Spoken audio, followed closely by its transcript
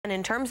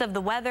weekend. In terms of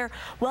the weather,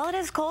 well, it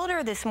is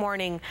colder this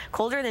morning,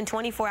 colder than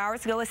 24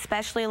 hours ago,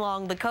 especially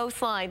along the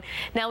coastline.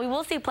 Now, we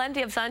will see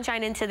plenty of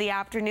sunshine into the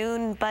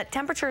afternoon, but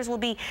temperatures will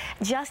be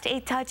just a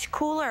touch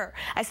cooler.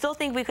 I still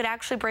think we could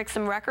actually break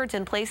some records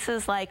in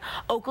places like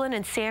Oakland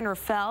and San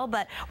Rafael,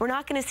 but we're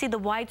not going to see the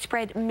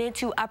widespread mid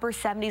to upper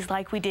 70s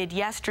like we did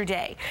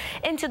yesterday.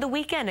 Into the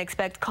weekend,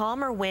 expect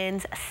calmer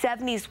winds,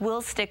 70s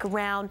will stick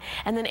around,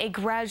 and then a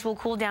gradual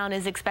cool down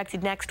is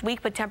expected next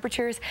week, but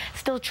temperatures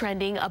still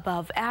trending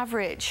above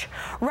average.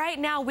 Right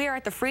now, we are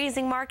at the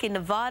freezing mark in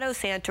Novato,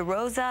 Santa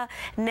Rosa,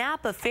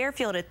 Napa,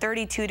 Fairfield at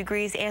 32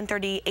 degrees and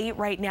 38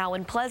 right now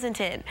in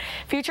Pleasanton.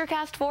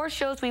 Futurecast 4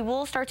 shows we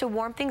will start to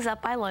warm things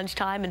up by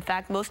lunchtime. In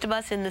fact, most of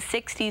us in the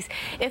 60s,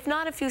 if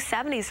not a few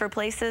 70s for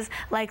places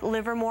like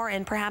Livermore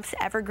and perhaps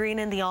Evergreen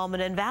in the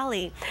Almaden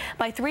Valley.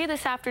 By 3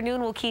 this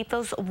afternoon, we'll keep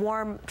those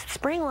warm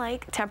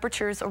spring-like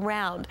temperatures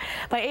around.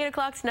 By 8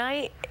 o'clock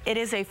tonight, it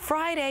is a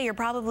Friday. You're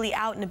probably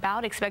out and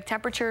about. Expect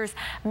temperatures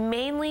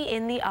mainly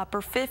in the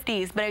upper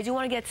 50s, but I do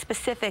want to get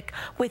specific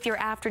with your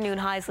afternoon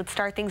highs. Let's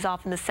start things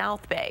off in the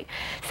South Bay.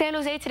 San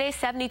Jose today,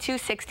 72,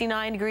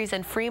 69 degrees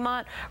in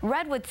Fremont.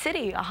 Redwood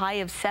City, a high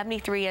of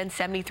 73 and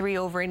 73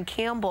 over in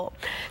Campbell.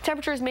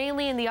 Temperatures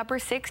mainly in the upper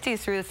 60s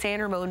through the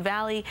San Ramon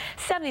Valley,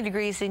 70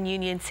 degrees in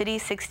Union City,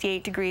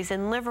 68 degrees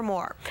in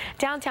Livermore.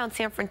 Downtown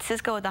San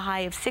Francisco with a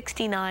high of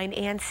 69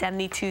 and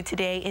 72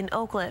 today in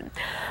Oakland.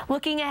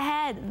 Looking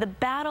ahead, the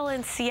battle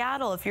in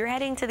Seattle. If you're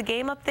heading to the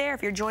game up there,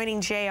 if you're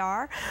joining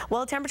JR,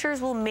 well,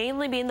 temperatures will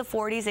mainly be in the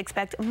 40s.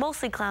 Expect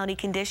mostly cloudy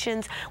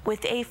conditions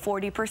with a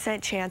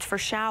 40% chance for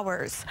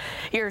showers.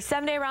 Your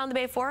 7-day around the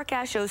bay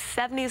forecast shows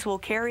 70s will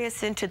carry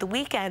us into the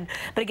weekend,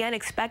 but again,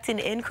 expect an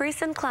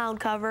increase in cloud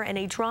cover and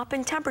a drop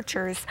in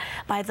temperatures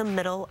by the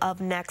middle of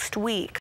next week.